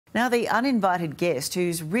Now, the uninvited guest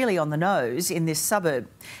who's really on the nose in this suburb,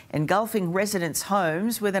 engulfing residents'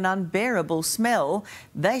 homes with an unbearable smell.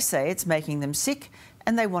 They say it's making them sick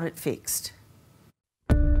and they want it fixed.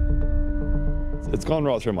 It's gone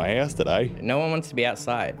right through my house today. No one wants to be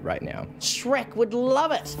outside right now. Shrek would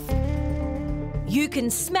love it. You can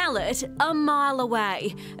smell it a mile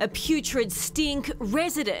away. A putrid stink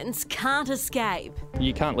residents can't escape.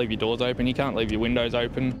 You can't leave your doors open, you can't leave your windows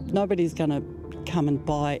open. Nobody's going to come and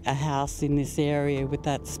buy a house in this area with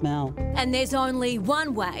that smell. And there's only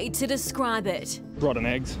one way to describe it. Rotten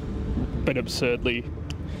eggs, but absurdly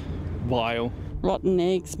vile. Rotten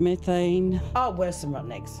eggs, methane. Oh, worse than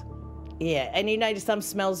rotten eggs. Yeah, and you know some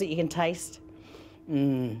smells that you can taste?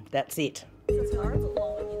 That's it. It's horrible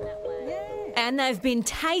blowing in that way. And they've been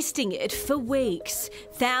tasting it for weeks.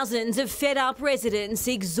 Thousands of fed-up residents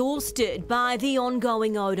exhausted by the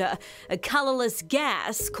ongoing odour, a colourless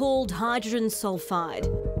gas called hydrogen sulphide.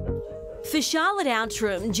 For Charlotte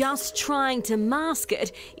Outram, just trying to mask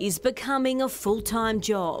it is becoming a full-time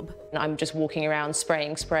job. I'm just walking around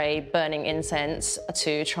spraying spray, burning incense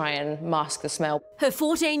to try and mask the smell. Her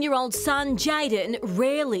 14-year-old son, Jaden,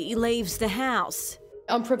 rarely leaves the house.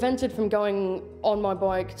 I'm prevented from going on my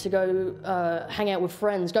bike to go hang out with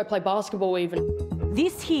friends, go play basketball even.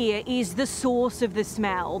 This here is the source of the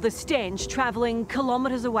smell, the stench travelling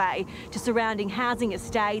kilometres away to surrounding housing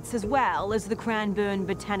estates as well as the Cranbourne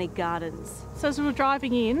Botanic Gardens. So as we were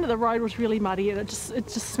driving in, the road was really muddy and it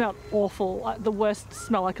just smelled awful, like the worst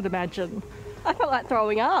smell I could imagine. I felt like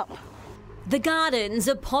throwing up. The gardens,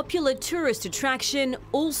 a popular tourist attraction,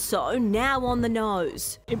 also now on the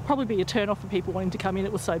nose. It'd probably be a turn-off for people wanting to come in,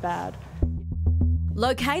 it was so bad.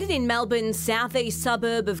 Located in Melbourne's southeast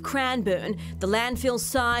suburb of Cranbourne, the landfill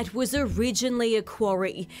site was originally a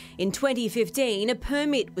quarry. In 2015, a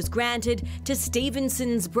permit was granted to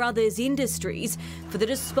Stevenson's Brothers Industries for the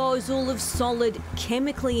disposal of solid,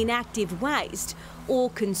 chemically inactive waste or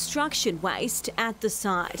construction waste at the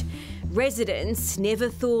site. Residents never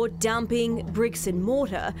thought dumping bricks and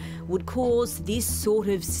mortar would cause this sort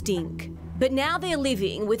of stink. But now they're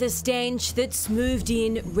living with a stench that's moved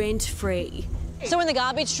in rent-free. So when the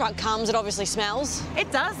garbage truck comes, it obviously smells?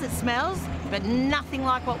 It does, it smells, but nothing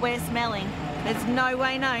like what we're smelling. There's no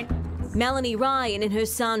way known. Melanie Ryan and her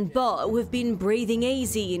son Bo have been breathing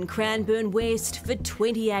easy in Cranbourne West for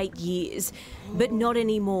 28 years, but not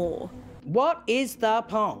anymore. What is the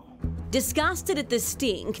pong? Disgusted at the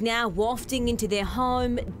stink now wafting into their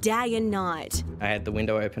home day and night. I had the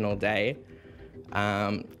window open all day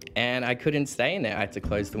and I couldn't stay in there. I had to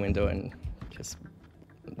close the window and just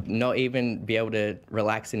not even be able to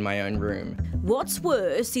relax in my own room. What's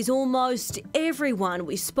worse is almost everyone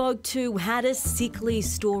we spoke to had a sickly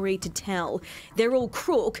story to tell. They're all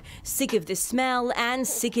crook, sick of the smell and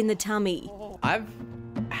sick in the tummy. I've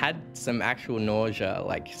had some actual nausea,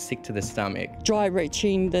 like sick to the stomach. Dry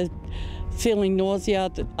retching, the feeling nausea,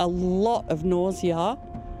 a lot of nausea.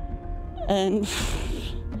 And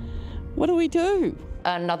what do we do?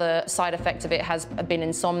 Another side effect of it has been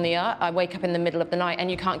insomnia. I wake up in the middle of the night and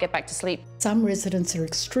you can't get back to sleep. Some residents are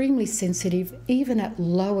extremely sensitive, even at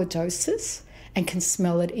lower doses, and can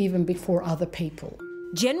smell it even before other people.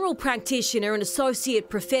 General practitioner and associate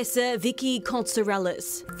professor Vicky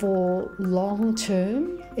Consorellis. For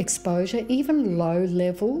long-term exposure, even low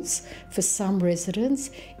levels, for some residents,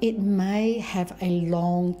 it may have a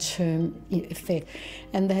long-term effect,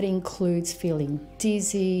 and that includes feeling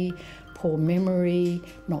dizzy, poor memory,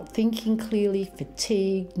 not thinking clearly,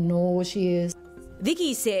 fatigue, nausea.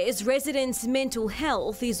 Vicky says residents' mental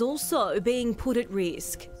health is also being put at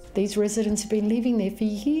risk. These residents have been living there for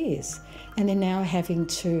years and they're now having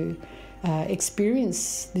to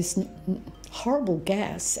experience this horrible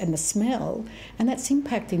gas and the smell, and that's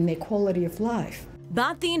impacting their quality of life.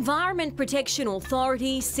 But the Environment Protection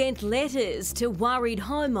Authority sent letters to worried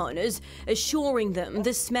homeowners assuring them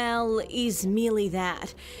the smell is merely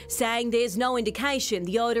that, saying there's no indication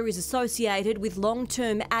the odour is associated with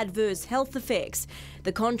long-term adverse health effects.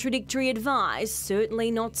 The contradictory advice certainly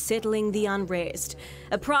not settling the unrest.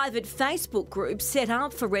 A private Facebook group set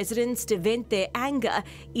up for residents to vent their anger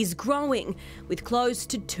is growing, with close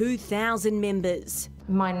to 2,000 members.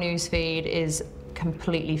 My newsfeed is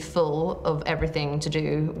completely full of everything to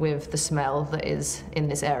do with the smell that is in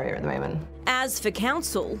this area at the moment. As for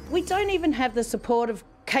council, we don't even have the support of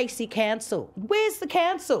Casey Council. Where's the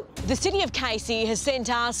council? The City of Casey has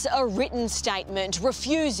sent us a written statement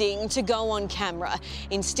refusing to go on camera,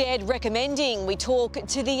 instead recommending we talk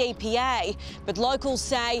to the EPA. But locals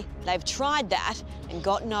say they've tried that and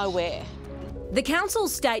got nowhere. The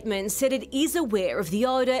council's statement said it is aware of the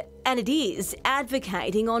odour and it is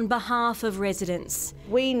advocating on behalf of residents.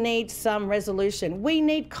 We need some resolution. We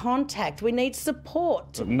need contact. We need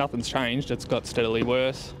support. Nothing's changed. It's got steadily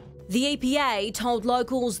worse. The EPA told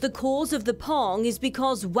locals the cause of the pong is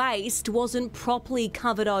because waste wasn't properly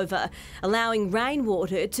covered over, allowing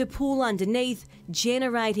rainwater to pool underneath,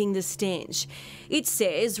 generating the stench. It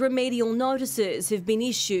says remedial notices have been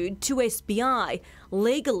issued to SBI,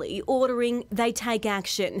 legally ordering they take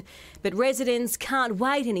action. But residents can't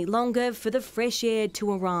wait any longer for the fresh air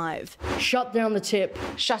to arrive. Shut down the tip.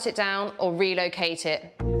 Shut it down or relocate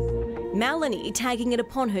it. Melanie taking it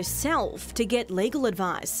upon herself to get legal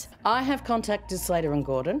advice. I have contacted Slater and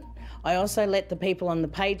Gordon. I also let the people on the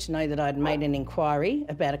page know that I'd made an inquiry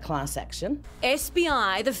about a class action.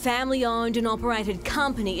 SBI, the family-owned and operated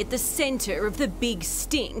company at the centre of the big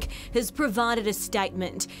stink, has provided a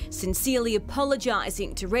statement, sincerely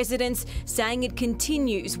apologising to residents, saying it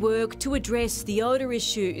continues work to address the odour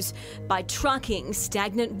issues by trucking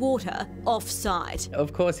stagnant water off-site.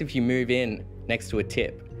 Of course, if you move in next to a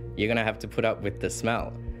tip, you're going to have to put up with the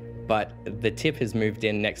smell. But the tip has moved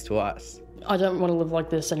in next to us. I don't want to live like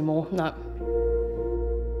this anymore, no.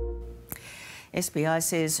 SBI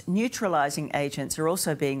says neutralising agents are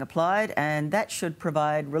also being applied and that should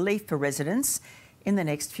provide relief for residents in the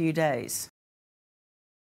next few days.